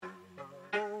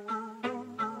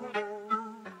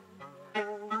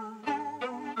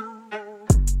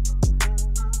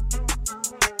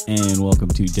And welcome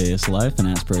to JS Life, an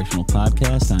aspirational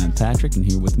podcast. I'm Patrick, and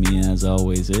here with me, as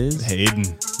always, is Hayden.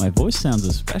 My voice sounds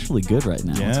especially good right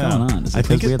now. Yeah. What's going on? Is it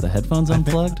because we have the headphones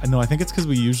unplugged? I think it's because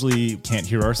we usually can't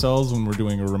hear ourselves when we're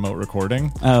doing a remote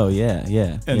recording. Oh,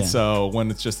 yeah. And so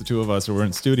when it's just the two of us or we're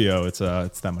in studio, it's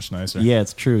that much nicer. Yeah,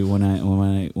 it's true.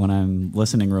 When I'm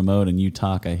listening remote and you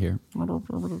talk, I hear.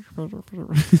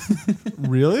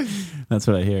 Really? That's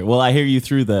what I hear. Well, I hear you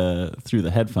through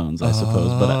the headphones, I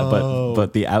suppose,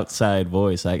 but the outside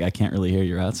voice, I can't really hear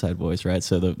your outside voice, right?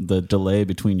 So the delay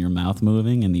between your mouth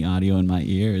moving and the audio in my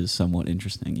ear is somewhat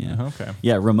interesting. Yeah. Okay.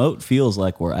 Yeah, remote feels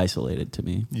like we're isolated to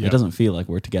me. Yep. It doesn't feel like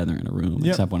we're together in a room,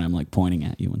 except when I'm like pointing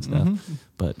at you and stuff. Mm-hmm.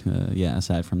 But yeah,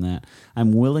 aside from that,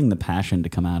 I'm willing the passion to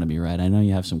come out of me, right? I know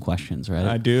you have some questions, right?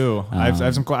 I do. I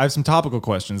have some topical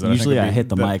questions. That Usually I hit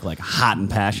the mic like hot and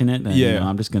passionate. And, Yeah.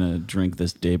 I'm just gonna drink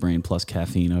this Daybrain plus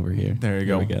caffeine over here. There you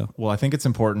go. Here we go. Well, I think it's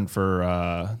important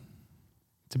for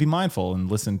to be mindful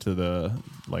and listen to the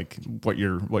what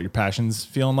your passion's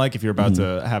feeling like if you're about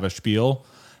to have a spiel.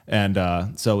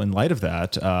 And so in light of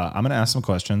that, I'm going to ask some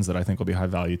questions that I think will be high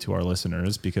value to our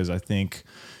listeners, because I think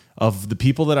of the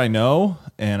people that I know,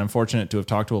 and I'm fortunate to have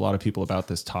talked to a lot of people about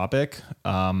this topic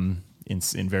in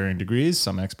varying degrees,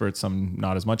 some experts, some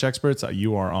not as much experts.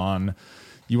 You are on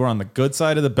the good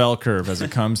side of the bell curve as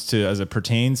it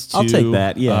pertains to I'll take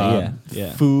that. Yeah.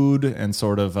 food and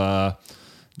sort of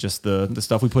just the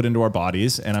stuff we put into our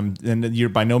bodies. And you're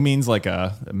by no means like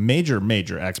a major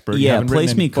expert. Yeah,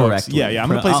 place me correctly. Yeah, I'm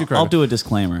going to place you correctly. I'll do a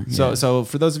disclaimer. So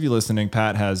for those of you listening,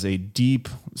 Pat has a deep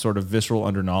sort of visceral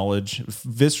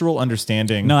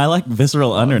understanding. No, I like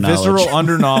visceral underknowledge. Visceral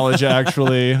underknowledge,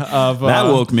 actually, of that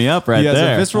woke me up right there.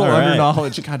 Yeah, visceral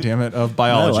underknowledge. God damn it, of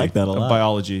biology. I like that a lot. Of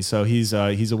biology. So he's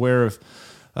aware of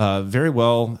very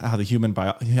well how the human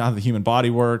body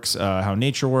works, how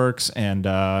nature works, and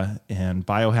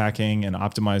biohacking and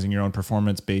optimizing your own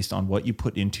performance based on what you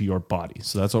put into your body.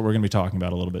 So that's what we're going to be talking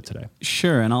about a little bit today.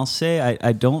 Sure, and I'll say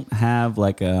I don't have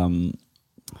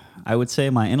I would say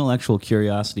my intellectual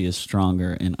curiosity is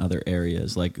stronger in other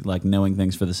areas, like knowing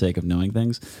things for the sake of knowing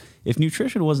things. If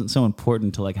nutrition wasn't so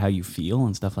important to like how you feel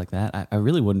and stuff like that, I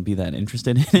really wouldn't be that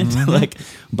interested in it. Mm-hmm. Like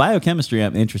biochemistry,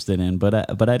 I'm interested in,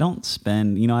 but I don't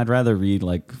spend. I'd rather read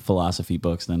like philosophy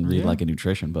books than read like a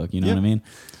nutrition book. You know what I mean?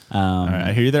 All right,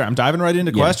 I hear you there. I'm diving right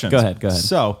into questions. Go ahead.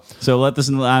 So let this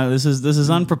is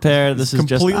unprepared. This is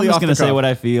just I'm just going to say what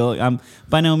I feel. I'm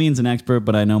by no means an expert,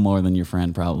 but I know more than your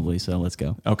friend probably. So let's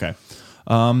go. Okay.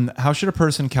 How should a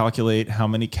person calculate how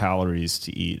many calories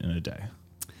to eat in a day?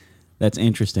 That's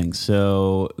interesting.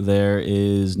 So there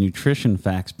is nutrition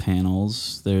facts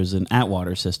panels. There's an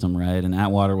Atwater system, right? And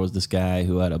Atwater was this guy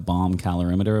who had a bomb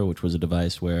calorimeter, which was a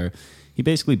device where he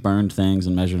basically burned things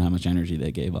and measured how much energy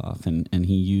they gave off. And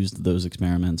he used those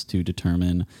experiments to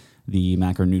determine the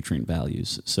macronutrient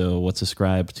values. So what's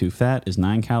ascribed to fat is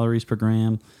 9 calories per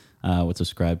gram. What's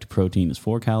ascribed to protein is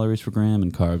 4 calories per gram,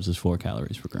 and carbs is 4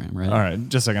 calories per gram, right? All right,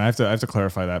 just a second. I have to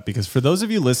clarify that, because for those of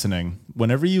you listening,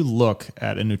 whenever you look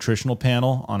at a nutritional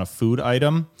panel on a food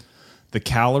item, the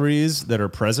calories that are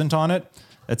present on it,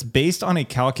 that's based on a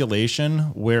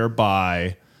calculation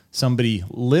whereby somebody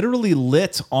literally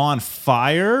lit on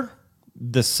fire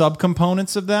the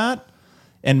subcomponents of that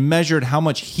and measured how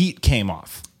much heat came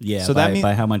off. Yeah, so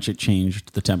by how much it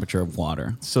changed the temperature of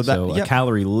water. So a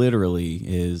calorie literally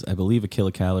is, I believe, a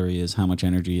kilocalorie is how much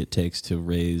energy it takes to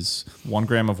raise 1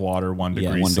 gram of water, 1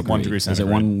 degree, 1 degree centigrade. Is it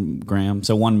 1 gram?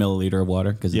 So 1 milliliter of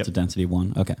water, because it's a density of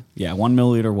 1. Okay, yeah, 1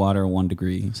 milliliter of water, 1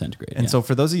 degree centigrade. And so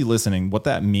for those of you listening, what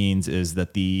that means is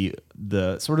that the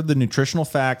sort of the nutritional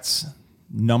facts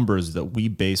numbers that we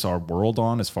base our world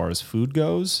on as far as food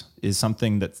goes is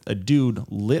something that a dude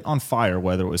lit on fire,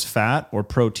 whether it was fat or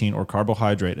protein or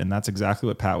carbohydrate. And that's exactly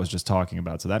what Pat was just talking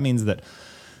about. So that means that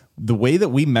the way that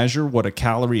we measure what a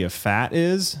calorie of fat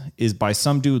is by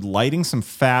some dude lighting some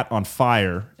fat on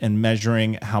fire and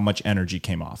measuring how much energy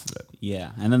came off of it.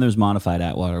 Yeah. And then there's modified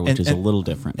Atwater, which is a little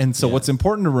different. And so what's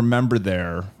important to remember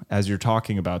there as you're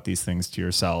talking about these things to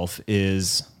yourself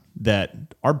is that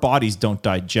our bodies don't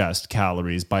digest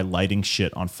calories by lighting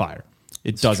shit on fire.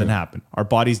 It doesn't happen. Our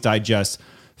bodies digest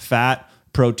fat,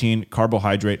 protein,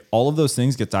 carbohydrate. All of those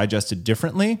things get digested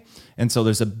differently. And so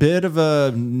there's a bit of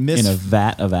a in a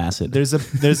vat of acid.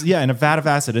 In a vat of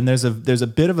acid, and there's a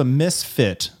bit of a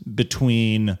misfit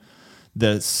between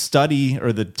the study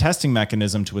or the testing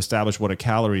mechanism to establish what a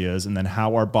calorie is and then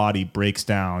how our body breaks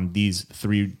down these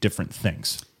 3 different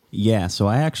things. Yeah, so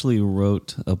I actually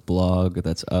wrote a blog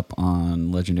that's up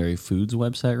on Legendary Foods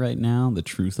website right now, The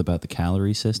Truth About the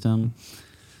Calorie System.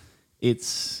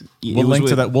 We'll link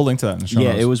to that. We'll link to that in the show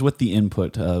Yeah, notes. it was with the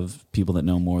input of people that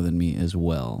know more than me as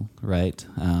well, right?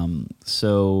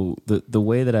 So the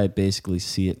way that I basically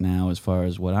see it now, as far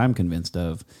as what I'm convinced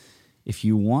of, if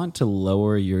you want to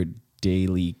lower your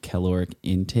daily caloric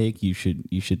intake, you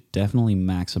should definitely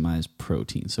maximize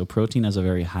protein. So protein has a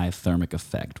very high thermic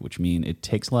effect, which means it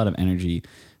takes a lot of energy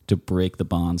to break the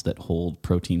bonds that hold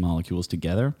protein molecules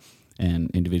together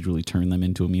and individually turn them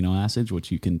into amino acids,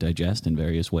 which you can digest in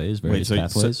various ways, various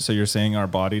pathways. So you're saying our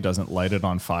body doesn't light it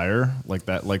on fire like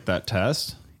that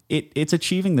test? It's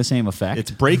achieving the same effect.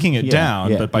 It's breaking it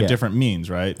down, but by yeah. different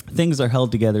means, right? Things are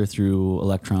held together through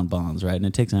electron bonds, right? And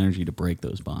it takes energy to break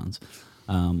those bonds.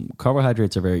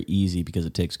 Carbohydrates are very easy because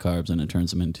it takes carbs and it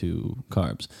turns them into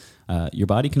carbs. Your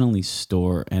body can only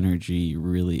store energy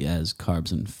really as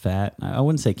carbs and fat. I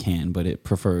wouldn't say can, but it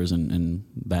prefers and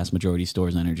vast majority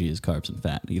stores energy as carbs and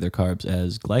fat. Either carbs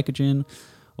as glycogen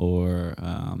or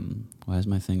why is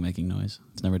my thing making noise?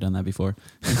 It's never done that before.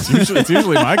 It's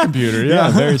usually my computer. Yeah,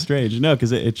 very strange. No,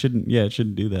 because it shouldn't. Yeah, it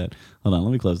shouldn't do that. Hold on,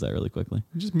 let me close that really quickly.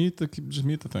 Just mute the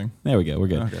thing. There we go. We're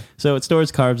good. Okay. So it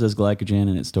stores carbs as glycogen,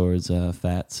 and it stores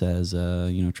fats as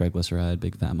triglyceride,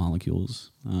 big fat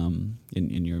molecules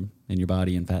in your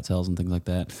body and fat cells and things like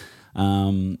that.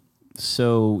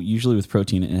 So usually with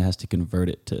protein, it has to convert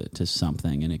it to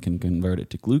something, and it can convert it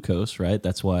to glucose, right?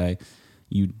 That's why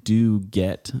you do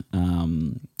get,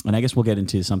 and I guess we'll get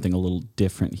into something a little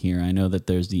different here. I know that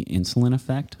there's the insulin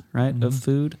effect, right, of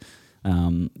food.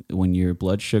 When your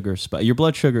blood sugar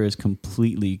is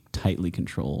completely tightly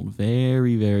controlled,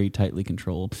 very, very tightly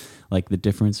controlled. Like the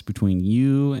difference between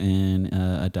you and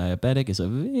a diabetic is a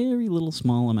very little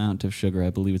small amount of sugar. I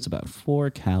believe it's about 4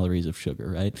 calories of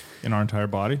sugar, right? In our entire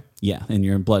body? Yeah, in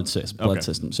your blood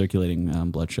system, circulating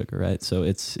blood sugar, right? So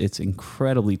it's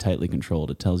incredibly tightly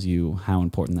controlled. It tells you how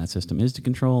important that system is to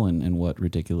control and what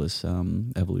ridiculous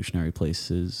evolutionary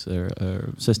places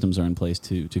or systems are in place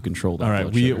to control that. All right,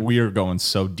 blood sugar. we are going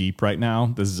so deep right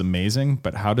now. This is amazing.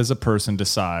 But how does a person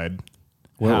decide?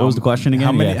 What was the question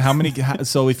again? How many?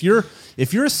 So if you're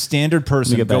a standard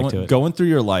person going through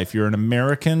your life, you're an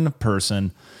American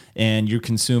person, and you're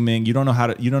consuming, you don't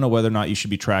know whether or not you should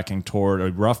be tracking toward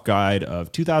a rough guide of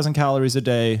 2,000 calories a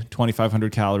day,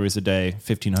 2,500 calories a day,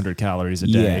 1,500 calories a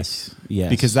day. Yes.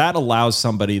 Because that allows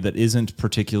somebody that isn't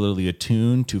particularly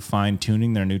attuned to fine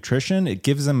tuning their nutrition. It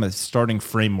gives them a starting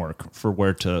framework for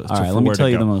where to. All right, let me tell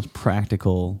you the most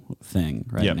practical thing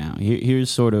now. Here's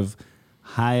sort of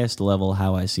highest level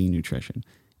how I see nutrition.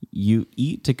 You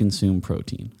eat to consume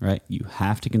protein, right? You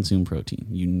have to consume protein.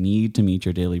 You need to meet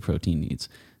your daily protein needs.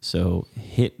 So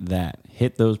hit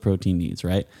those protein needs,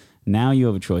 right? Now you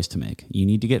have a choice to make. You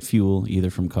need to get fuel either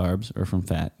from carbs or from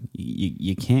fat.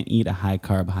 You can't eat a high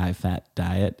carb, high fat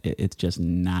diet. It's just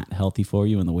not healthy for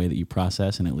you in the way that you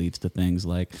process, and it leads to things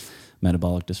like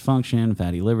metabolic dysfunction,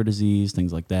 fatty liver disease,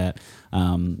 things like that.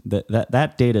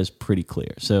 That data is pretty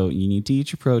clear. So you need to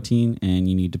eat your protein, and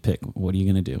you need to pick, what are you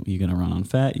going to do? You're going to run on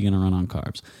fat, you're going to run on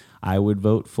carbs. I would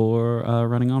vote for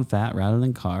running on fat rather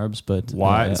than carbs, but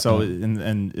why?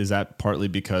 And is that partly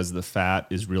because the fat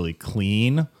is really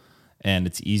clean and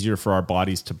it's easier for our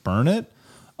bodies to burn it?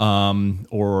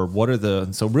 Or what are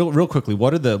real quickly,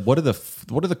 what are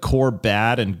the core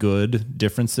bad and good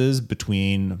differences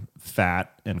between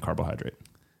fat and carbohydrate?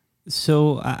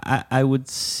 So I would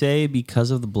say because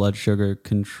of the blood sugar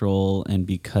control and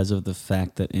because of the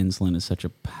fact that insulin is such a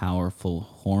powerful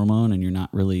hormone, and you're not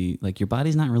really, like, your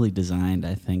body's not really designed,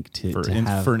 I think, for an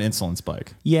insulin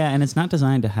spike. Yeah, and it's not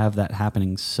designed to have that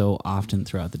happening so often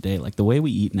throughout the day. Like the way we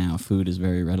eat now, food is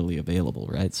very readily available,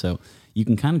 right? So you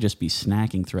can kind of just be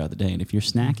snacking throughout the day. And if you're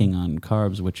snacking on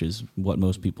carbs, which is what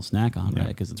most people snack on, right?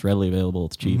 Because it's readily available,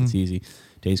 it's cheap, it's easy,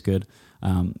 tastes good.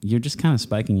 You're just kind of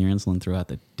spiking your insulin throughout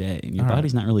the day, and your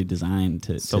body's not really designed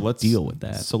to deal with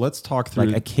that. So let's talk through.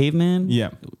 Like a caveman,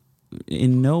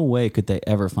 in no way could they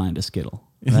ever find a Skittle,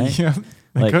 right?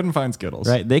 They couldn't find Skittles.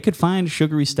 Right, they could find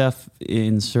sugary stuff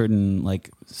in certain, like,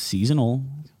 seasonal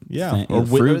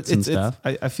fruits and stuff.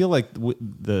 I feel like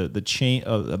the chain,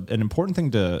 an important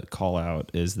thing to call out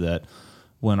is that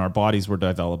when our bodies were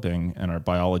developing and our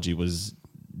biology was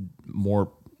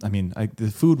more,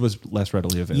 the food was less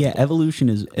readily available. Yeah, evolution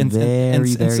is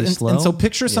very slow. And so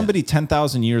picture somebody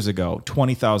 10,000 years ago,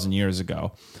 20,000 years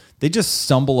ago, they just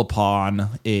stumble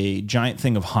upon a giant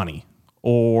thing of honey,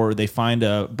 or they find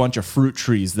a bunch of fruit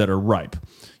trees that are ripe.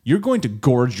 You're going to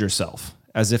gorge yourself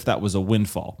as if that was a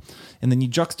windfall. And then you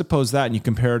juxtapose that and you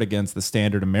compare it against the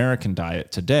standard American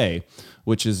diet today,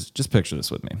 which is, just picture this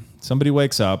with me. Somebody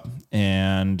wakes up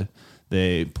and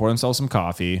they pour themselves some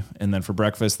coffee, and then for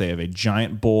breakfast they have a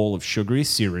giant bowl of sugary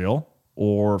cereal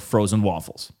or frozen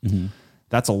waffles.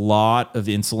 That's a lot of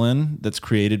insulin that's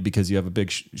created because you have a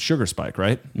big sugar spike,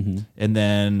 right? And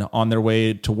then on their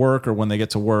way to work or when they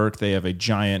get to work, they have a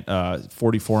giant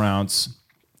 44-ounce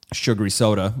sugary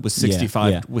soda with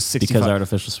 65 because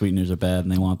artificial sweeteners are bad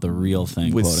and they want the real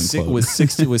thing, with quote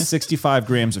unquote. with 65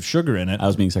 grams of sugar in it. I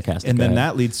was being sarcastic. And then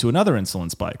that leads to another insulin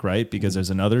spike, right? Because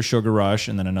there's another sugar rush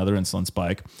and then another insulin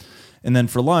spike. And then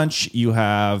for lunch, you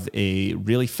have a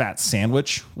really fat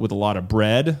sandwich with a lot of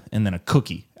bread and then a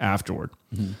cookie afterward.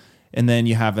 And then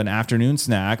you have an afternoon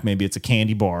snack. Maybe it's a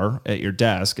candy bar at your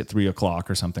desk at 3 o'clock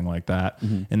or something like that.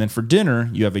 And then for dinner,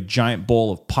 you have a giant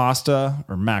bowl of pasta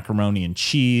or macaroni and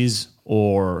cheese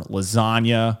or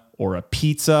lasagna or a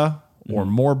pizza or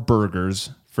more burgers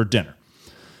for dinner.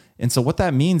 And so what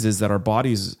that means is that our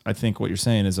bodies, I think what you're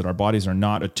saying is that our bodies are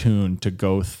not attuned to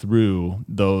go through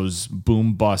those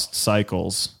boom bust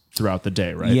cycles throughout the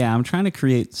day, right? Yeah, I'm trying to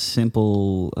create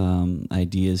simple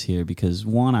ideas here because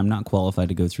one, I'm not qualified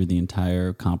to go through the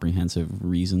entire comprehensive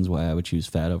reasons why I would choose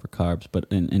fat over carbs,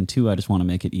 but and two, I just want to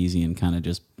make it easy and kind of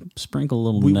just sprinkle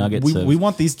little nuggets of we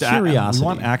want these curiosity. We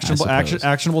want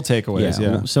actionable takeaways.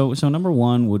 Yeah. So number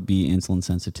one would be insulin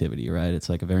sensitivity, right? It's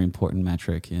like a very important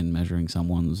metric in measuring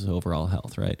someone's overall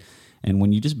health, right? And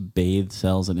when you just bathe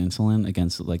cells in insulin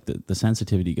against like the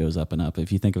sensitivity goes up and up.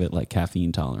 If you think of it like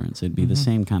caffeine tolerance, it'd be the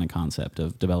same kind of concept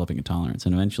of developing a tolerance.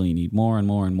 And eventually you need more and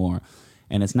more and more.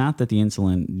 And it's not that the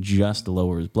insulin just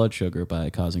lowers blood sugar by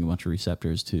causing a bunch of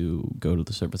receptors to go to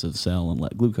the surface of the cell and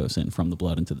let glucose in from the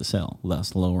blood into the cell,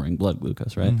 thus lowering blood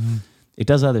glucose, right? It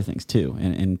does other things too.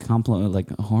 And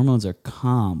like hormones are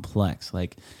complex.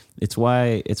 Like it's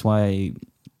why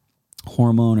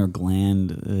hormone or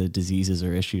gland diseases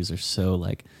or issues are so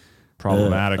like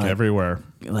problematic everywhere,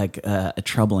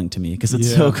 troubling to me because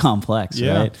it's so complex,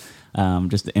 right?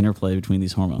 Just the interplay between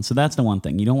these hormones. So that's the one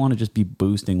thing. You don't want to just be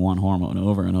boosting one hormone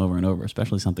over and over and over,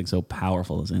 especially something so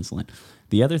powerful as insulin.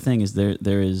 The other thing is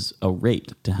there is a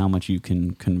rate to how much you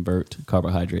can convert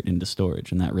carbohydrate into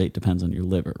storage, and that rate depends on your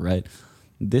liver, right?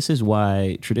 This is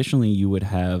why traditionally you would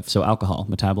have, so alcohol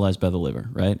metabolized by the liver,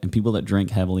 right? And people that drink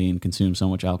heavily and consume so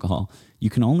much alcohol, you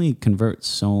can only convert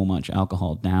so much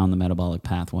alcohol down the metabolic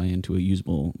pathway into a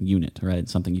usable unit, right?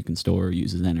 Something you can store or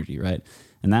use as energy, right?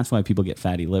 And that's why people get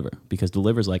fatty liver, because the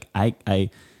liver's like, I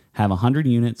have 100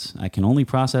 units, I can only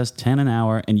process 10 an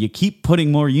hour, and you keep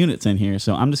putting more units in here,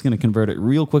 so I'm just going to convert it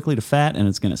real quickly to fat, and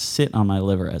it's going to sit on my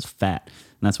liver as fat.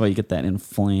 And that's why you get that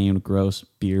inflamed, gross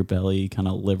beer belly kind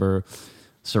of liver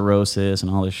cirrhosis and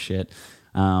all this shit.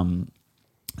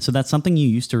 So that's something you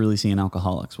used to really see in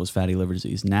alcoholics was fatty liver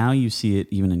disease. Now you see it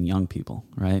even in young people,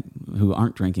 right, who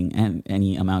aren't drinking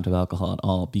any amount of alcohol at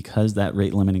all because that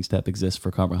rate limiting step exists for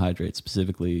carbohydrates,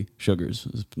 specifically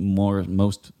sugars.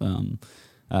 Most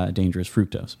dangerous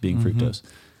fructose, being fructose.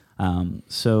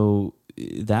 So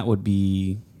that would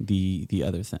be the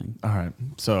other thing. All right.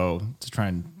 So to try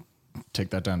and take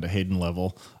that down to Hayden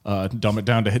level, dumb it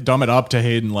up to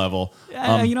Hayden level.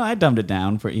 I dumbed it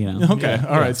down for, Okay.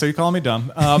 All right. So you're calling me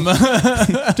dumb.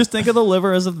 Just think of the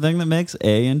liver as a thing that makes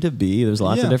A into B. There's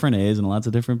lots of different A's and lots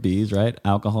of different B's, right?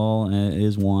 Alcohol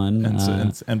is one.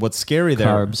 And what's scary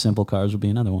there. Simple carbs would be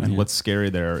another one. And what's scary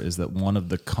there is that one of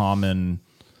the common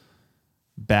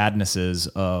badnesses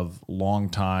of long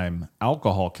time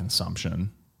alcohol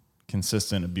consumption,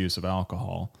 consistent abuse of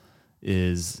alcohol,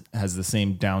 has the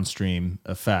same downstream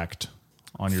effect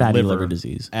on your fatty liver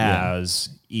disease as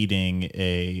eating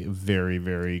a very,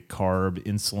 very carb,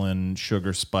 insulin,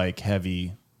 sugar spike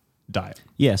heavy diet.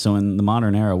 Yeah, so in the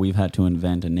modern era, we've had to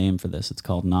invent a name for this. It's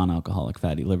called non-alcoholic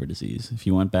fatty liver disease. If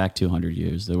you went back 200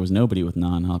 years, there was nobody with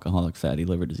non-alcoholic fatty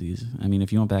liver disease. I mean,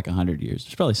 if you went back 100 years,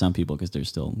 there's probably some people because there's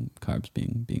still carbs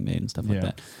being made and stuff like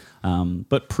that.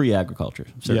 But pre-agriculture,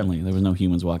 certainly, there was no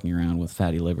humans walking around with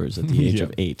fatty livers at the age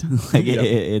of 8.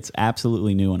 It's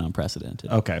absolutely new and unprecedented.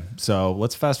 Okay, so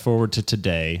let's fast forward to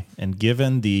today, and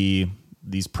given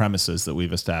these premises that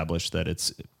we've established,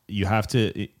 that you have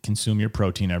to consume your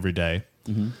protein every day.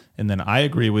 And then I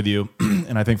agree with you,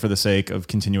 and I think for the sake of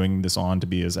continuing this on to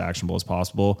be as actionable as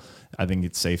possible, I think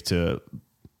it's safe to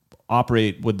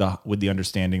operate with the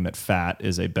understanding that fat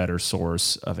is a better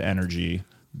source of energy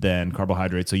than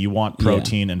carbohydrates. So you want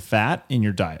protein and fat in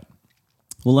your diet.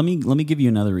 Well, let me give you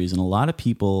another reason. A lot of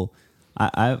people,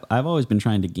 I've always been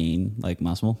trying to gain like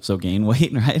muscle, so gain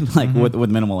weight, right? Like with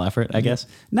minimal effort, I guess.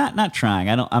 Not trying.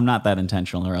 I'm not that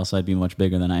intentional, or else I'd be much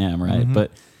bigger than I am, right?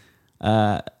 But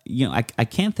I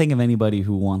can't think of anybody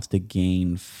who wants to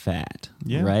gain fat,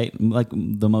 Yeah. right? Like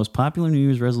the most popular New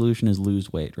Year's resolution is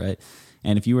lose weight, right?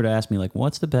 And if you were to ask me, like,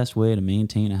 what's the best way to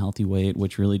maintain a healthy weight,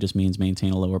 which really just means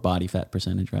maintain a lower body fat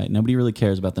percentage, right? Nobody really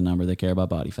cares about the number. They care about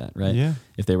body fat, right? Yeah.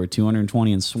 If they were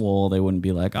 220 and swole, they wouldn't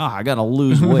be like, I got to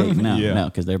lose weight. No, Yeah. no,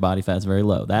 because their body fat's very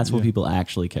low. That's what Yeah. people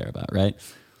actually care about, right?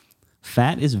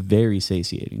 Fat is very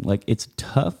satiating. Like, it's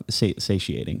tough,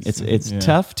 satiating. It's Yeah.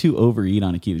 tough to overeat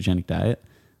on a ketogenic diet.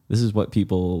 This is what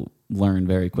people learn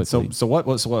very quickly. So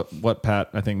what Pat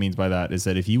I think means by that is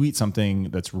that if you eat something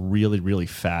that's really, really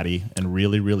fatty and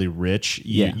really, really rich,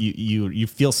 you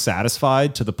feel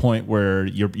satisfied to the point where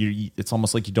it's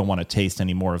almost like you don't want to taste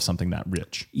any more of something that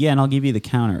rich. Yeah, and I'll give you the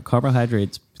counter.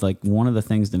 Carbohydrates, like one of the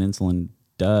things that insulin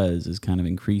does is kind of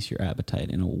increase your appetite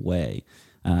in a way.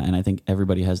 And I think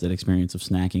everybody has that experience of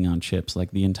snacking on chips.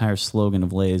 Like the entire slogan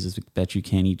of Lay's is bet you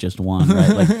can't eat just one, right?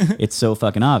 Like it's so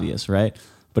fucking obvious, right?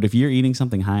 But if you're eating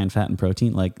something high in fat and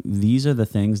protein, like these are the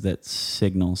things that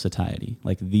signal satiety.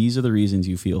 Like these are the reasons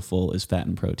you feel full is fat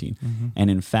and protein. Mm-hmm. And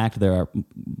in fact, there are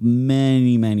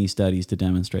many, many studies to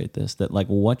demonstrate this, that like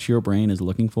what your brain is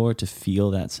looking for to feel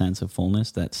that sense of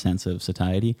fullness, that sense of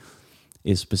satiety,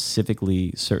 is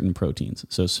specifically certain proteins.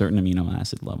 So certain amino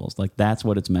acid levels. Like that's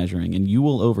what it's measuring. And you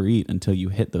will overeat until you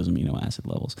hit those amino acid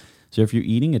levels. So if you're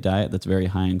eating a diet that's very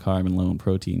high in carb and low in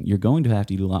protein, you're going to have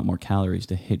to eat a lot more calories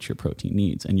to hit your protein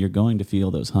needs. And you're going to feel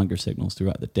those hunger signals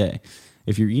throughout the day.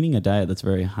 If you're eating a diet that's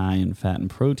very high in fat and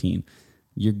protein,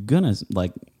 you're going to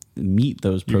like meet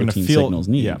those protein signals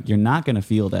need. Yeah. You're not going to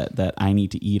feel that I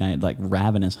need to eat, I like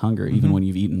ravenous hunger, even when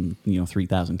you've eaten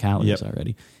 3,000 calories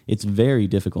already. It's very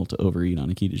difficult to overeat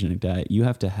on a ketogenic diet. You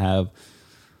have to have,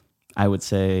 I would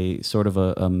say, sort of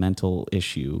a mental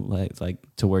issue, like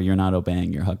to where you're not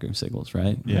obeying your hunger signals,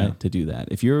 right? Yeah. Right? To do that.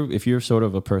 If you're sort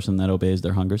of a person that obeys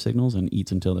their hunger signals and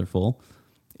eats until they're full,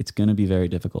 it's going to be very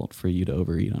difficult for you to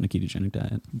overeat on a ketogenic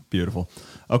diet. Beautiful.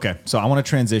 Okay, so I want to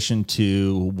transition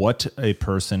to what a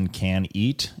person can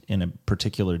eat in a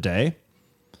particular day.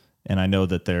 And I know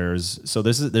that there's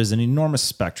an enormous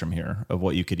spectrum here of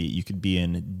what you could eat. You could be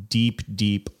in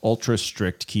deep, ultra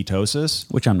strict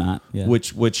ketosis, which I'm not. Yeah.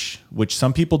 Which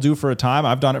some people do for a time.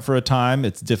 I've done it for a time.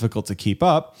 It's difficult to keep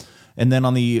up. And then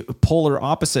on the polar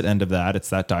opposite end of that, it's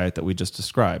that diet that we just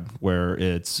described, where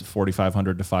it's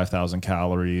 4,500 to 5,000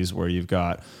 calories, where you've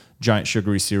got giant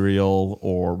sugary cereal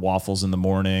or waffles in the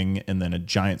morning, and then a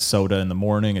giant soda in the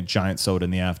morning, a giant soda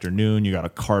in the afternoon. You got a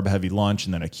carb-heavy lunch,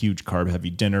 and then a huge carb-heavy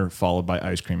dinner, followed by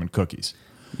ice cream and cookies.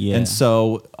 Yeah. And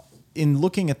so in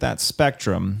looking at that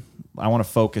spectrum, I want to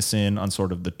focus in on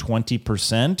sort of the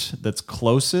 20% that's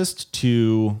closest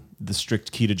to the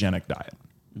strict ketogenic diet.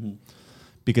 Mm-hmm.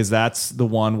 Because that's the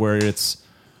one where it's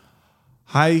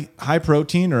high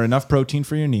protein or enough protein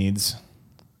for your needs,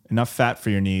 enough fat for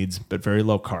your needs, but very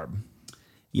low carb.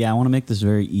 Yeah, I want to make this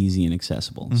very easy and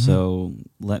accessible. Mm-hmm. So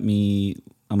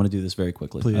I'm going to do this very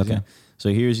quickly. Please, okay. Yeah. So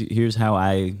here's how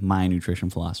my nutrition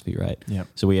philosophy, right? Yep.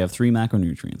 So we have 3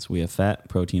 macronutrients. We have fat,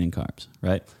 protein, and carbs,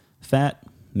 right? Fat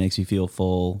makes you feel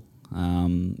full.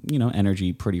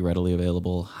 Energy pretty readily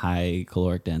available, high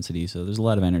caloric density. So there's a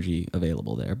lot of energy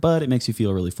available there, but it makes you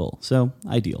feel really full. So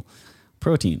ideal.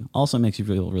 Protein also makes you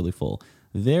feel really full.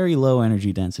 Very low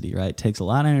energy density, right? Takes a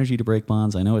lot of energy to break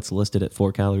bonds. I know it's listed at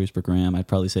 4 calories per gram. I'd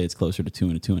probably say it's closer to 2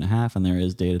 and 2.5, and there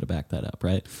is data to back that up,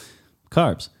 right?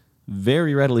 Carbs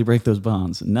very readily break those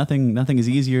bonds. Nothing is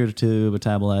easier to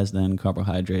metabolize than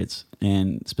carbohydrates.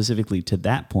 And specifically to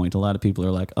that point, a lot of people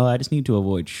are like, I just need to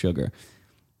avoid sugar.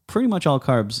 Pretty much all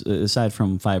carbs, aside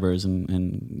from fibers and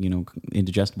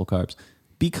indigestible carbs,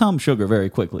 become sugar very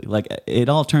quickly. Like it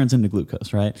all turns into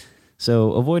glucose, right?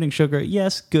 So avoiding sugar,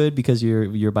 yes, good, because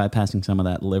you're bypassing some of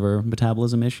that liver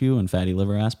metabolism issue and fatty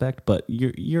liver aspect, but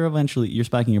you're eventually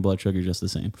spiking your blood sugar just the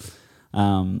same,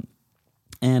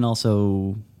 and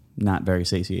also not very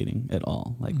satiating at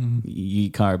all. Like you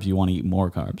eat carbs, you want to eat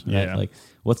more carbs, right? Yeah. Like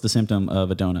what's the symptom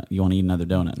of a donut? You want to eat another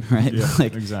donut, right? Yeah,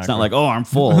 like exactly. It's not like, I'm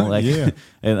full, like yeah.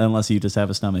 unless you just have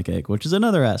a stomach ache, which is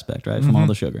another aspect, right? From all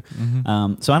the sugar.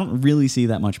 So I don't really see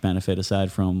that much benefit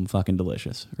aside from fucking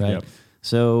delicious, right? Yep.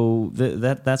 So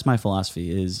that's my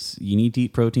philosophy is you need to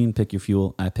eat protein, pick your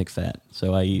fuel. I pick fat.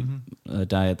 So I eat a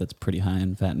diet that's pretty high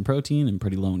in fat and protein and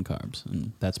pretty low in carbs.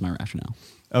 And that's my rationale.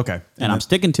 Okay. And I'm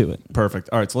sticking to it. Perfect.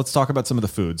 All right. So let's talk about some of the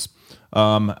foods.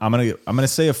 I'm gonna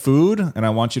say a food, and I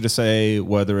want you to say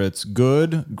whether it's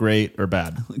good, great, or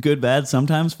bad. Good, bad,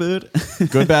 sometimes food.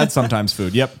 Good, bad, sometimes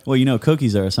food. Yep. Well,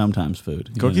 cookies are sometimes food.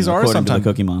 Cookies are according sometimes to the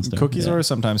Cookie Monster. Cookies are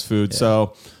sometimes food. Yeah.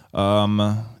 So,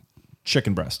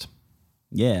 chicken breast.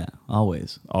 Yeah,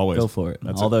 always. Always. Go for it.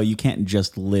 Although you can't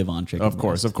just live on chicken Of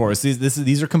course, breast. of course.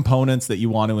 These are components that you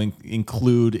want to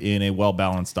include in a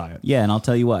well-balanced diet. Yeah, and I'll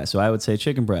tell you why. So I would say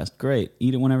chicken breast, great.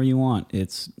 Eat it whenever you want.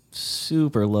 It's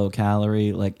super low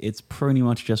calorie. Like, it's pretty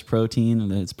much just protein.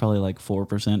 And it's probably like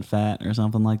 4% fat or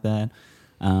something like that.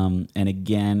 And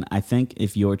again, I think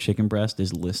if your chicken breast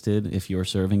is listed, if your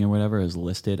serving or whatever is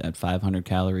listed at 500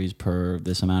 calories per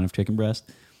this amount of chicken breast,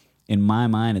 in my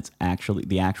mind, it's actually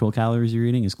the actual calories you're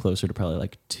eating is closer to probably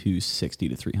like 260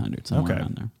 to 300, somewhere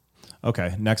around there.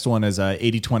 Okay. Next one is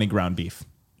 80-20 ground beef.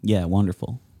 Yeah,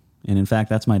 wonderful. And in fact,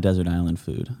 that's my desert island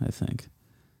food, I think.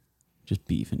 Just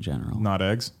beef in general. Not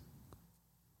eggs.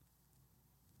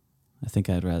 I think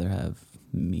I'd rather have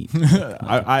meat.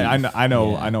 I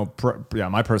know. Yeah. I know.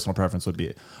 My personal preference would be.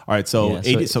 All right. So Yeah,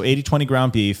 80-20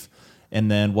 ground beef. And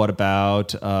then what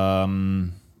about,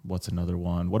 what's another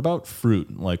one? What about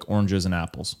fruit, like oranges and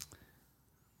apples?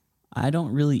 I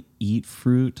don't really eat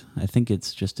fruit. I think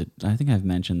it's just I think I've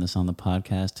mentioned this on the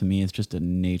podcast. To me, it's just a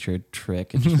nature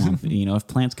trick. It just if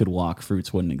plants could walk,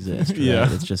 fruits wouldn't exist. Right?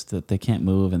 Yeah. It's just that they can't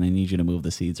move and they need you to move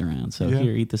the seeds around. So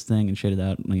here, eat this thing and shit it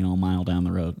out, a mile down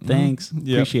the road. Thanks.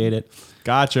 Yep. Appreciate it.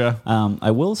 Gotcha. I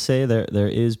will say there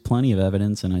is plenty of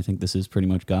evidence, and I think this is pretty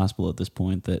much gospel at this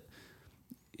point, that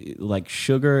like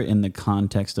sugar in the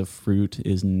context of fruit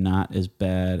is not as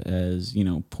bad as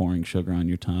pouring sugar on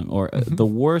your tongue. Or the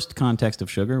worst context of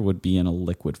sugar would be in a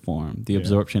liquid form. The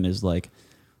absorption is like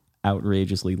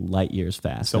outrageously light years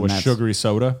fast. So a sugary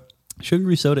soda.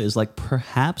 Sugary soda is like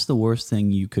perhaps the worst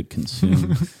thing you could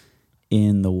consume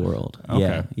in the world.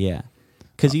 Okay. Yeah.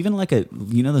 Because even like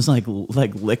there's like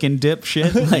lick and dip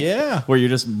shit, like, Yeah. where you're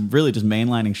just really just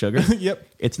mainlining sugar. Yep.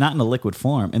 It's not in a liquid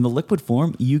form. In the liquid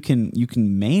form, you can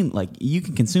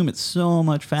consume it so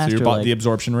much faster. So the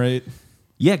absorption rate.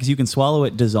 Yeah, because you can swallow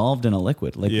it dissolved in a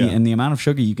liquid. And the amount of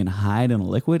sugar you can hide in a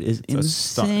liquid is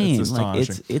insane. It's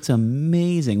astonishing. It's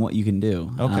amazing what you can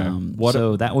do. Okay.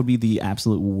 So that would be the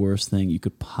absolute worst thing you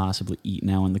could possibly eat.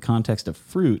 Now, in the context of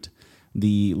fruit,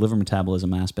 the liver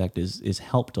metabolism aspect is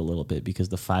helped a little bit because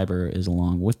the fiber is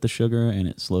along with the sugar and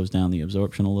it slows down the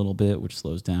absorption a little bit, which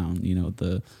slows down,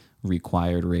 the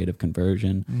required rate of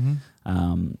conversion.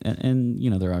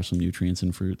 And there are some nutrients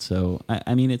in fruit. So,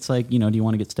 I mean, it's like, do you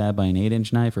want to get stabbed by an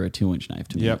 8-inch knife or a 2-inch knife?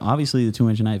 To me, obviously the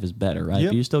 2-inch knife is better, right? Yep.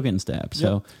 But you're still getting stabbed.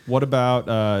 So what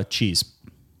about cheese?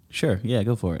 sure. Yeah,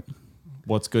 go for it.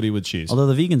 What's goody with cheese? Although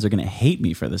the vegans are going to hate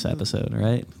me for this episode,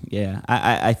 right? Yeah,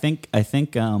 I think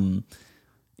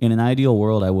in an ideal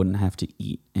world, I wouldn't have to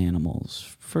eat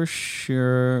animals for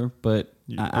sure. But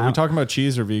Are we talking about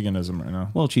cheese or veganism right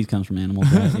now? well, cheese comes from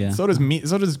animals, right? Yeah. So does meat.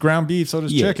 So does ground beef. So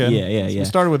does chicken. Yeah. We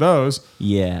started with those.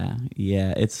 Yeah.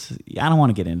 I don't want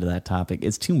to get into that topic.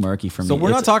 It's too murky for me. So we're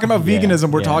not talking about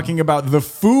veganism. We're talking about the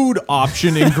food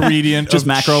option ingredient just of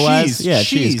macro wise. cheese. Yeah,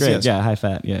 cheese, great. Yes. Yeah, high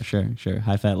fat. Yeah, sure.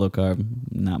 High fat, low carb,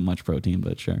 not much protein,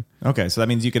 but sure. Okay, so that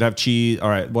means you could have cheese. All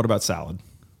right. What about salad?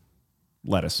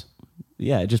 Lettuce.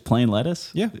 Yeah, just plain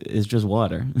lettuce. Yeah. Is just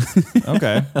water.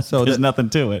 Okay. So There's nothing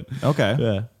to it. okay.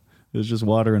 Yeah. There's just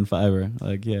water and fiber.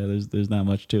 Like, yeah, there's not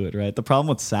much to it, right? The problem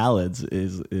with salads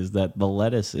is that the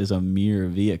lettuce is a mere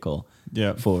vehicle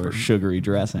Yeah. for sugary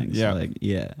dressings. Yeah. Like,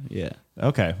 yeah.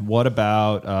 Okay. What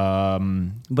about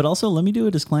But also, let me do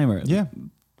a disclaimer. yeah.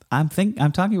 I'm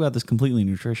talking about this completely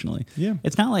nutritionally. Yeah.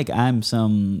 It's not like I'm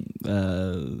some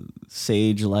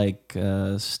sage, like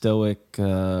stoic,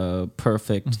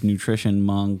 perfect nutrition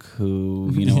monk who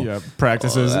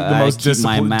practices the I most keep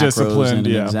my macros disciplined. in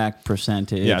an Yeah. exact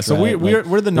percentage. Yeah, so right? we're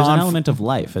the there's non- an element of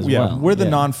life as Yeah, well. we're the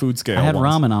non-food scale. I had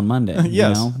ones. ramen on Monday.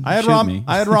 Yes, I had ramen. Me.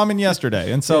 I had ramen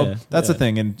yesterday, and so Yeah, that's the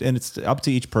thing. And it's up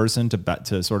to each person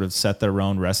to sort of set their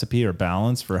own recipe or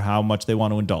balance for how much they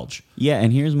want to indulge. Yeah,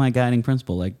 and here's my guiding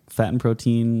principle: like fat and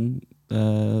protein,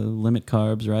 limit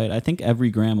carbs. Right? I think every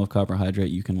gram of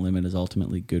carbohydrate you can limit is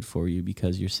ultimately good for you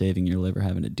because you're saving your liver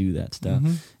having to do that stuff,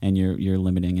 and you're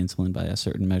limiting insulin by a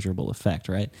certain measurable effect.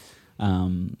 Right?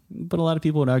 But a lot of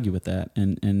people would argue with that,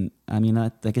 and I mean, I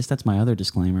guess that's my other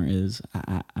disclaimer: is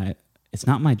I it's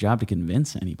not my job to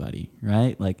convince anybody,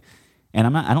 right? Like.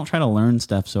 And I don't try to learn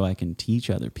stuff so I can teach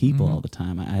other people all the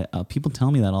time. People tell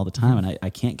me that all the time, and I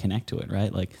can't connect to it,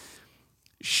 right? Like,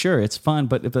 sure, it's fun,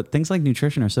 but things like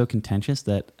nutrition are so contentious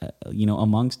that,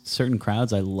 amongst certain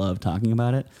crowds, I love talking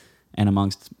about it. And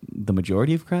amongst the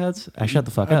majority of crowds, I shut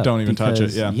the fuck up. Don't even touch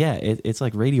it, yeah. Yeah, it's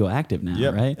like radioactive now,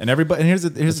 Yep. right? And everybody. And here's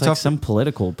It's the like tough. some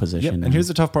political position. Yep. now. And here's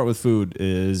the tough part with food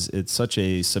is it's such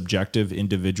a subjective,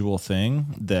 individual thing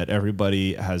that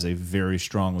everybody has a very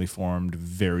strongly formed,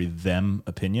 very them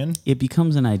opinion. It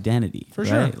becomes an identity, For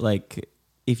right? sure. Like,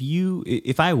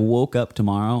 if I woke up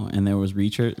tomorrow and there was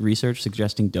research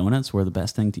suggesting donuts were the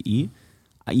best thing to eat,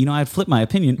 I'd flip my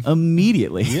opinion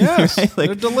immediately. Yes, right?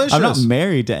 they're delicious. I'm not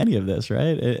married to any of this,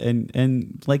 right?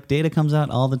 And like data comes out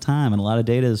all the time, and a lot of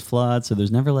data is flawed, so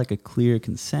there's never like a clear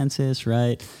consensus,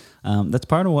 right? That's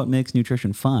part of what makes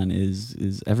nutrition fun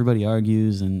is everybody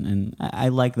argues, and I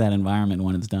like that environment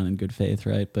when it's done in good faith,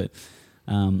 right? But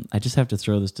I just have to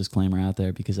throw this disclaimer out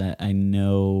there because I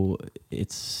know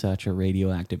it's such a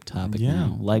radioactive topic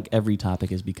now, like every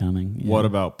topic is becoming. What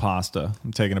about pasta?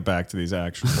 I'm taking it back to these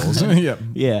actuals. Yeah.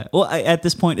 Yeah. Well, at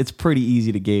this point, it's pretty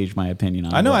easy to gauge my opinion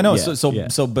on it. I know. Yeah,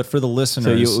 So, but for the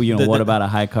listeners, so what about a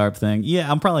high carb thing?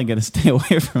 Yeah, I'm probably going to stay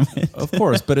away from it. Of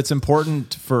course, but it's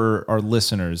important for our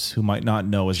listeners who might not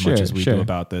know as much as we do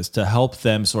about this to help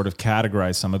them sort of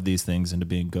categorize some of these things into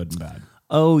being good and bad.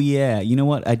 Oh, yeah. You know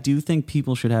what? I do think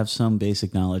people should have some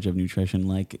basic knowledge of nutrition.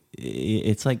 Like,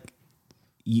 it's like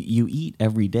you eat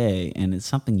every day and it's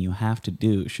something you have to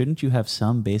do. Shouldn't you have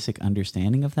some basic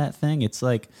understanding of that thing? It's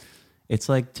like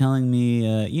telling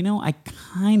me, I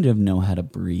kind of know how to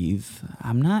breathe.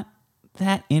 I'm not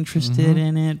that interested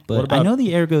in it, but I know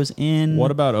the air goes in.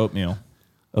 What about oatmeal?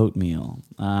 Oatmeal.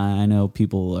 I know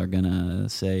people are going to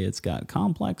say it's got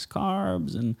complex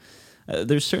carbs and...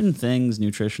 there's certain things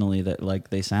nutritionally that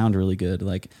like they sound really good,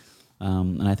 like,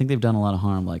 and I think they've done a lot of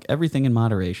harm. Like everything in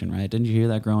moderation, right? Didn't you hear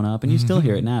that growing up? And you still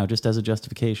hear it now, just as a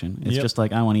justification. It's just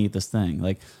like I want to eat this thing.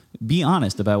 Like, be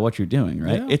honest about what you're doing,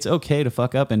 right? Yeah. It's okay to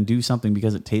fuck up and do something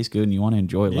because it tastes good and you want to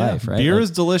enjoy life, right? Beer like, is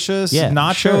delicious. Yeah,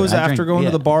 nachos after drink, going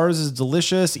to the bars is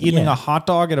delicious. Eating a hot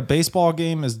dog at a baseball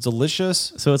game is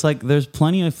delicious. So it's like there's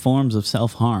plenty of forms of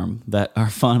self-harm that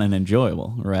are fun and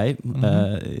enjoyable, right?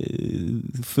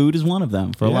 Food is one of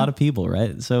them for a lot of people,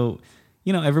 right? So,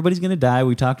 everybody's going to die.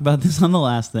 We talked about this on the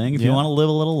last thing. If you want to live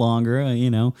a little longer,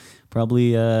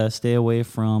 probably stay away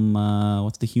from,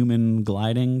 what's the human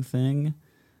gliding thing?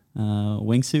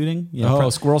 Wingsuiting? Yeah,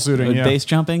 squirrel suiting, base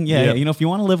jumping. Yeah. If you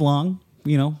want to live long,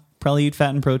 probably eat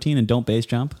fat and protein and don't base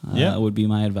jump. Would be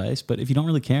my advice. But if you don't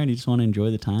really care and you just want to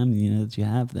enjoy the time, that you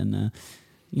have, then,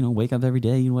 wake up every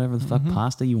day, eat whatever the fuck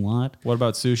pasta you want. What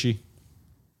about sushi?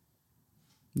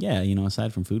 Yeah,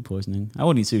 aside from food poisoning, I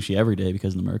wouldn't eat sushi every day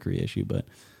because of the mercury issue, but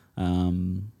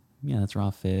that's raw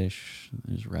fish.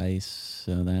 There's rice,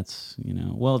 so that's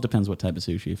well, it depends what type of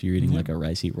sushi. If you're eating like a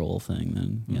ricey roll thing,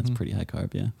 then it's pretty high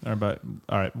carb. Yeah.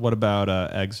 All right. What about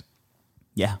eggs?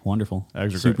 Yeah, wonderful.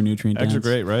 Eggs are super great. nutrient. Eggs are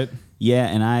great, right? Yeah,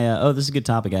 and I this is a good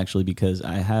topic actually because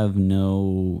I have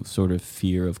no sort of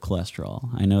fear of cholesterol.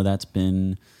 I know that's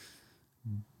been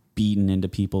beaten into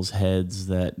people's heads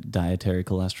that dietary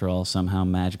cholesterol somehow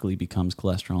magically becomes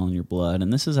cholesterol in your blood.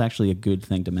 And this is actually a good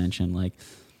thing to mention. Like,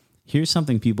 here's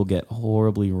something people get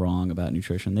horribly wrong about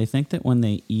nutrition. They think that when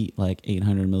they eat like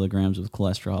 800 milligrams of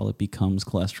cholesterol, it becomes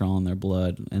cholesterol in their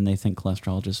blood. And they think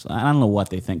cholesterol I don't know what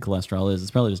they think cholesterol is. It's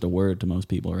probably just a word to most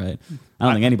people, right? I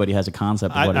don't think anybody has a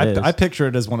concept of what it is. I picture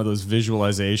it as one of those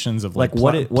visualizations of like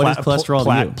what is cholesterol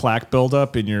to you? Plaque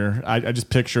buildup in your, I just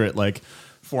picture it like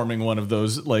forming one of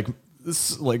those like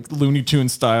Looney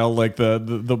Tunes style, like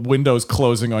the windows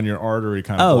closing on your artery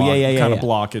kind of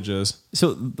blockages.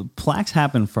 So the plaques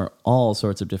happen for all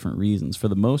sorts of different reasons. For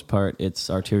the most part, it's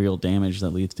arterial damage that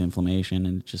leads to inflammation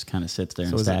and it just kind of sits there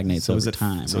and stagnates over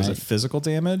time. So is it physical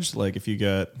damage? Like if you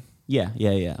get... Yeah.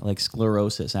 Like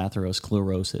sclerosis,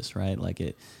 atherosclerosis, right? Like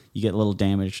you get a little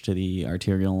damage to the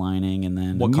arterial lining and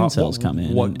then immune cells come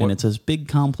in. And it's this big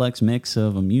complex mix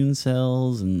of immune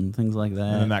cells and things like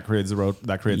that. And then that creates a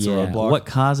roadblock. What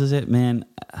causes it, man?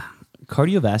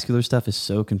 Cardiovascular stuff is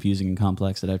so confusing and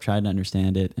complex that I've tried to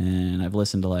understand it. And I've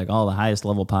listened to like all the highest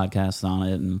level podcasts on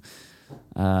it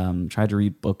and tried to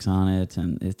read books on it.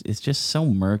 And it's just so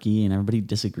murky and everybody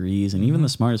disagrees. And even the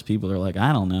smartest people are like,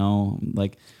 I don't know.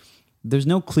 Like, there's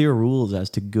no clear rules as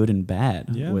to good and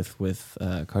bad with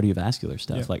cardiovascular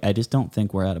stuff. Yeah. Like, I just don't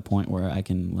think we're at a point where I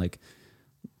can like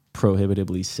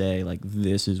prohibitively say like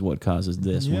this is what causes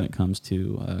this when it comes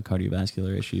to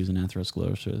cardiovascular issues and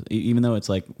atherosclerosis. Even though it's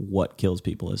like what kills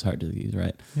people is heart disease,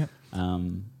 right? Yeah.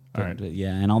 But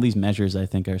and all these measures I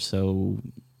think are so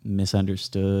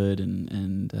misunderstood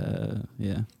and.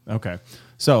 Okay.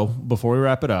 So before we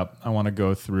wrap it up, I want to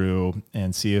go through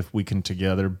and see if we can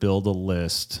together build a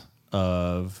list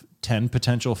of 10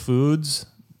 potential foods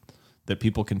that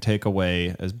people can take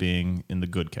away as being in the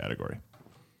good category.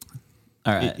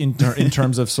 All right. In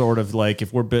terms of sort of like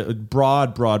if we're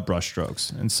broad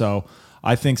brushstrokes. And so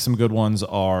I think some good ones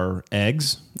are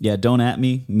eggs. Yeah, don't at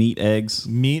me. Meat, eggs.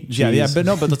 Meat. Jeez.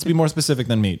 But let's be more specific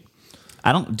than meat.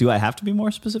 Do I have to be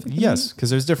more specific? Yes, because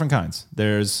there's different kinds.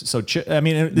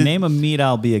 Name a meat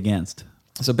I'll be against.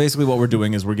 So basically what we're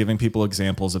doing is we're giving people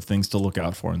examples of things to look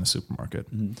out for in the supermarket.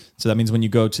 So that means when you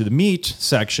go to the meat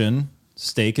section,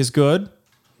 steak is good.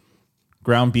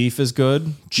 Ground beef is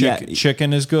good.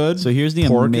 Chicken is good. So here's the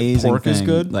pork amazing thing, is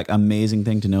good. like amazing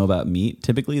thing to know about meat.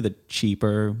 Typically, the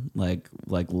cheaper, like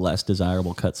less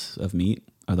desirable cuts of meat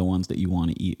are the ones that you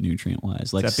want to eat nutrient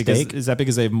wise. Like steak. Is that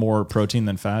because they have more protein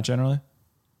than fat generally?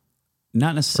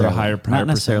 Not necessarily. higher not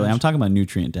necessarily. percentage? I'm talking about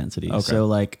nutrient density. Okay. So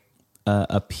like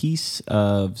a piece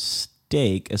of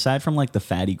steak, aside from like the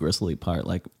fatty gristly part,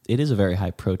 like it is a very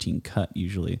high protein cut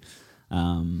usually.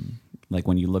 Like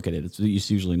when you look at it,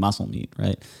 it's usually muscle meat,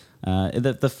 right?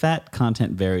 The fat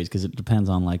content varies because it depends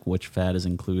on like which fat is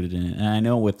included in it. And I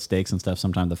know with steaks and stuff,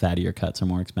 sometimes the fattier cuts are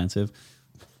more expensive.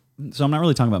 So I'm not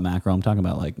really talking about macro. I'm talking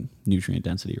about like nutrient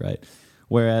density, right?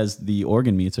 Whereas the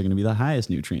organ meats are going to be the highest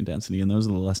nutrient density, and those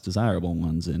are the less desirable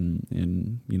ones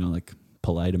in like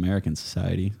polite American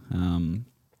society.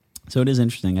 So it is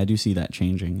interesting. I do see that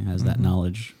changing as that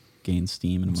knowledge gains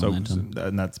steam and momentum.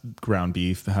 And that's ground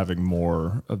beef having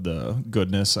more of the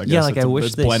goodness, I guess. Yeah, like I wish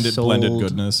it's they blended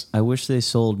goodness. I wish they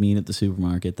sold meat at the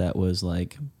supermarket that was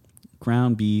like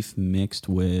ground beef mixed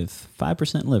with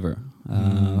 5% liver,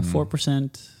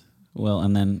 4%. Well,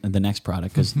 and then the next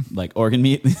product, because like organ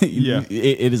meat, Yeah.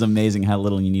 it is amazing how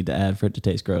little you need to add for it to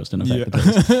taste gross and affect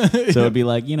the taste. So it'd be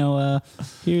like,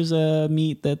 here's a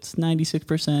meat that's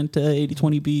 96%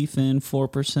 80-20 beef and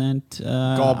 4%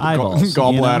 eyeballs.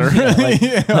 Gallbladder.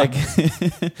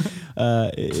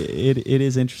 It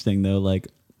is interesting though. Like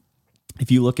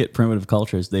if you look at primitive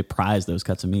cultures, they prize those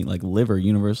cuts of meat, like liver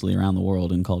universally around the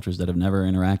world in cultures that have never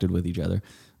interacted with each other.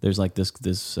 There's like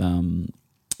this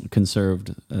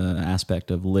conserved aspect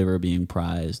of liver being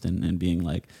prized and being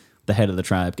like the head of the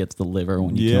tribe gets the liver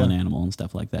when you kill an animal and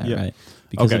stuff like that, right?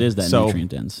 Because it is that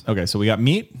nutrient dense. Okay, so we got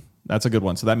meat. That's a good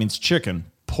one. So that means chicken,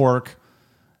 pork,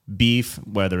 beef,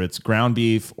 whether it's ground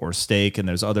beef or steak, and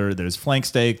there's flank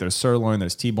steak, there's sirloin,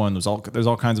 there's T-bone, there's all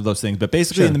kinds of those things. But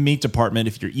basically in the meat department,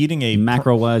 if you're eating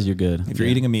macro wise, you're good. If you're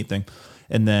eating a meat thing,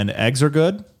 and then eggs are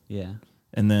good. Yeah.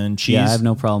 And then cheese. Yeah, I have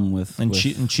no problem with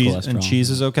cheese cholesterol. and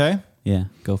cheese is okay. Yeah,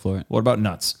 go for it. What about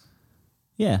nuts?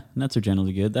 Yeah, nuts are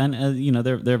generally good. And,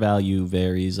 their value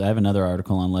varies. I have another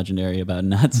article on Legendary about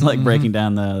nuts, like breaking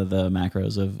down the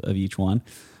macros of each one.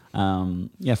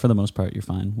 For the most part, you're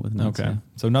fine with nuts. Okay. Yeah.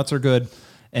 So nuts are good.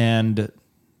 And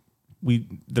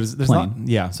there's plain.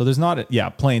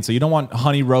 plain. So you don't want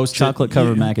honey roasted. Chocolate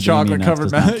covered macadamia Chocolate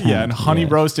covered nuts does not count. and honey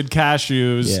roasted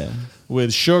cashews. Yeah.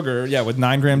 With sugar, with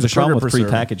 9 grams The of sugar problem per with serving.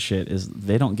 prepackaged shit is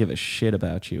they don't give a shit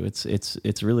about you.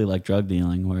 It's really like drug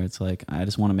dealing, where it's like I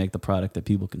just want to make the product that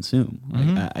people consume.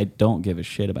 Like I don't give a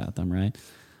shit about them, right?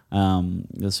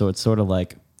 So it's sort of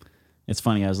like it's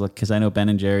funny. I was like, because I know Ben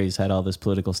and Jerry's had all this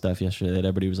political stuff yesterday that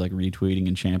everybody was like retweeting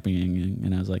and championing,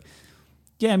 and I was like,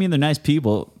 yeah, I mean they're nice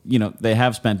people. They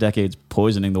have spent decades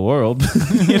poisoning the world.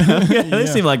 They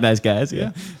seem like nice guys.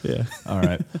 Yeah. All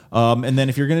right. And then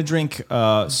if you're gonna drink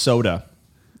soda,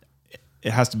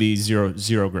 it has to be zero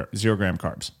gram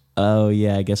carbs. Oh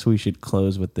yeah, I guess we should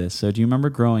close with this. So do you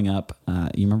remember growing up?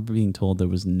 You remember being told there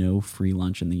was no free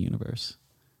lunch in the universe,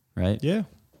 right? Yeah.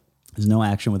 There's no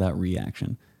action without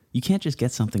reaction. You can't just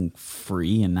get something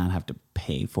free and not have to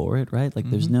pay for it, right? Like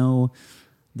there's no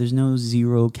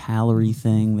 0 calorie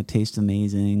thing that tastes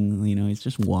amazing. It's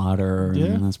just water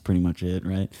and that's pretty much it,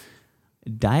 right?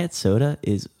 Diet soda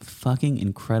is fucking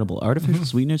incredible. Artificial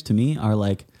sweeteners to me are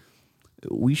like,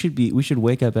 we should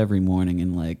wake up every morning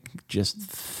and like just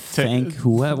thank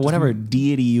whatever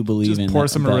deity you believe in. Just pour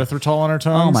some erythritol on our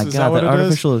tongues. Oh my Is God, that that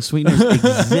artificial sweeteners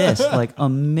exist. Like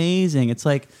amazing. It's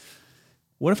like,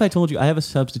 what if I told you I have a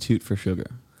substitute for sugar,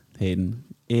 Hayden?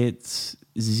 It's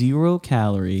 0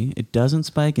 calorie. It doesn't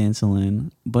spike insulin,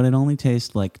 but it only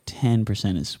tastes like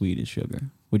 10% as sweet as sugar.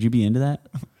 Would you be into that?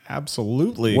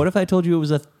 Absolutely. What if I told you it was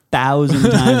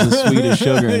 1,000 times as sweet as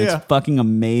sugar and it's fucking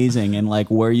amazing, and like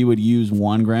where you would use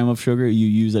 1 gram of sugar, you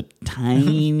use a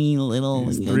tiny little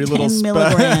 10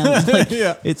 milligrams. Like,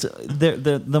 it's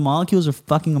the molecules are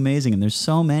fucking amazing, and there's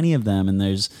so many of them, and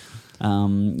there's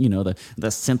the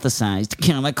synthesized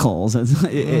chemicals,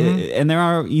 and there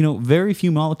are very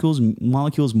few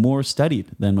molecules more studied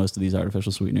than most of these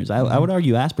artificial sweeteners. I would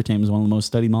argue aspartame is one of the most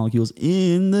studied molecules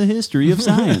in the history of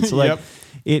science. Like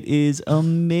it is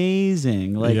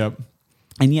amazing. Like,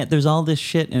 and yet there's all this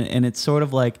shit, and it's sort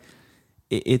of like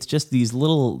it's just these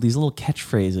little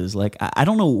catchphrases. Like I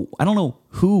don't know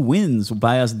who wins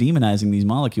by us demonizing these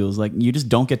molecules. Like you just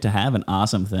don't get to have an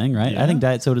awesome thing, right? Yeah. I think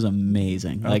diet soda is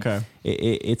amazing. Like Okay.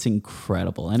 it's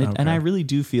incredible, and I really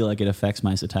do feel like it affects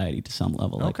my satiety to some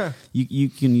level. Like Okay. you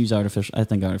can use artificial. I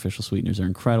think artificial sweeteners are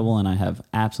incredible, and I have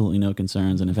absolutely no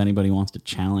concerns. And if anybody wants to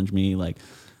challenge me, like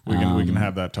We can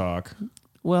have that talk.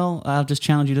 well, I'll just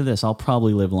challenge you to this. I'll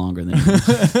probably live longer than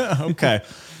you. Okay.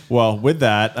 Well, with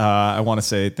that, I want to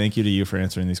say thank you to you for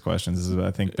answering these questions. This has,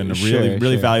 I think, been a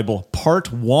really valuable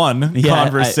part one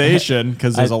conversation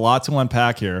because there's a lot to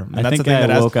unpack here. And I think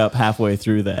I woke up halfway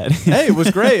through that. Hey, it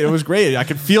was great. It was great. I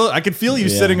could feel you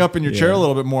sitting up in your chair a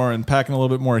little bit more and packing a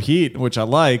little bit more heat, which I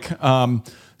like.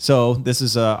 So this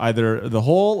is either the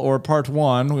whole or part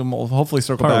one. We'll hopefully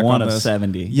circle Part back one on of this.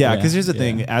 70. Yeah, because here's the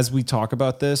thing. As we talk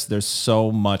about this, there's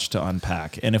so much to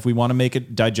unpack. And if we want to make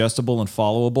it digestible and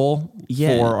followable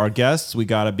for our guests, we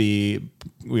gotta be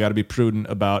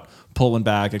prudent about pulling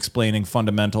back, explaining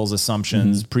fundamentals,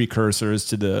 assumptions, precursors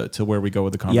to where we go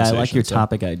with the conversation. Yeah, I like your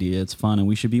topic idea. It's fun, and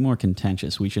we should be more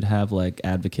contentious. We should have like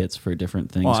advocates for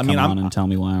different things come on and tell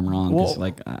me why I'm wrong. Because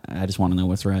I just want to know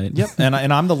what's right. Yep,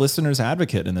 and I'm the listener's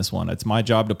advocate in this one. It's my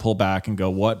job to pull back and go,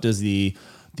 what does the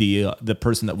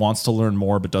person that wants to learn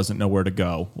more but doesn't know where to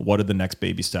go, what are the next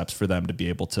baby steps for them to be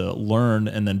able to learn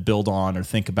and then build on, or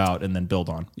think about and then build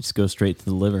on? You just go straight to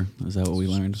the liver. Is that what we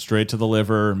learned? Straight to the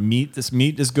liver. This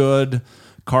meat is good.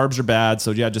 Carbs are bad.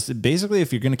 So yeah, just basically,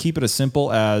 if you're going to keep it as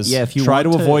simple as if you try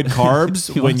to avoid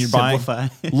carbs when you're buying,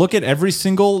 look at every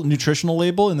single nutritional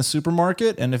label in the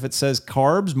supermarket, and if it says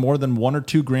carbs more than 1 or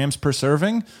 2 grams per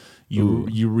serving,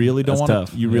 you really don't want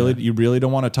to. You really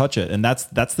don't want to touch it, and that's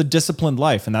the disciplined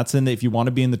life, and that's if you want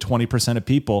to be in the 20% of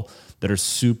people that are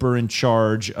super in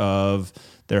charge of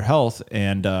their health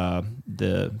and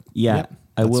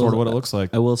that's sort of what it looks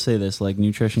like. I will say this: like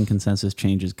nutrition consensus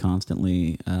changes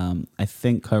constantly. I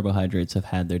think carbohydrates have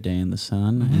had their day in the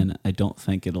sun, and I don't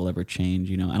think it'll ever change.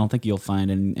 I don't think you'll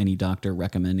find any doctor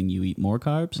recommending you eat more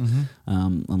carbs,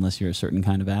 unless you're a certain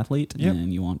kind of athlete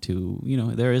and you want to.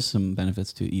 There is some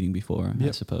benefits to eating before,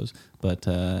 I suppose. But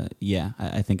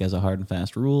I think as a hard and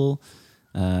fast rule,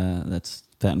 that's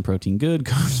fat and protein good,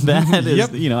 carbs bad.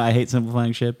 I hate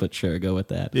simplifying shit, but sure, go with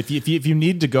that. If you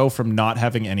need to go from not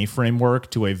having any framework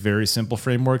to a very simple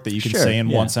framework that you can say in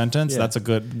one sentence, that's a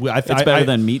good. It's better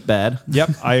than meat bad.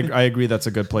 Yep, I agree. That's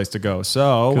a good place to go.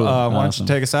 So cool. Why don't you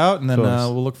take us out, and then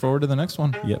we'll look forward to the next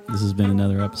one. Yep, this has been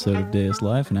another episode of Deus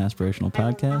Life, an aspirational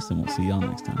podcast, and we'll see y'all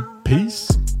next time.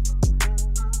 Peace.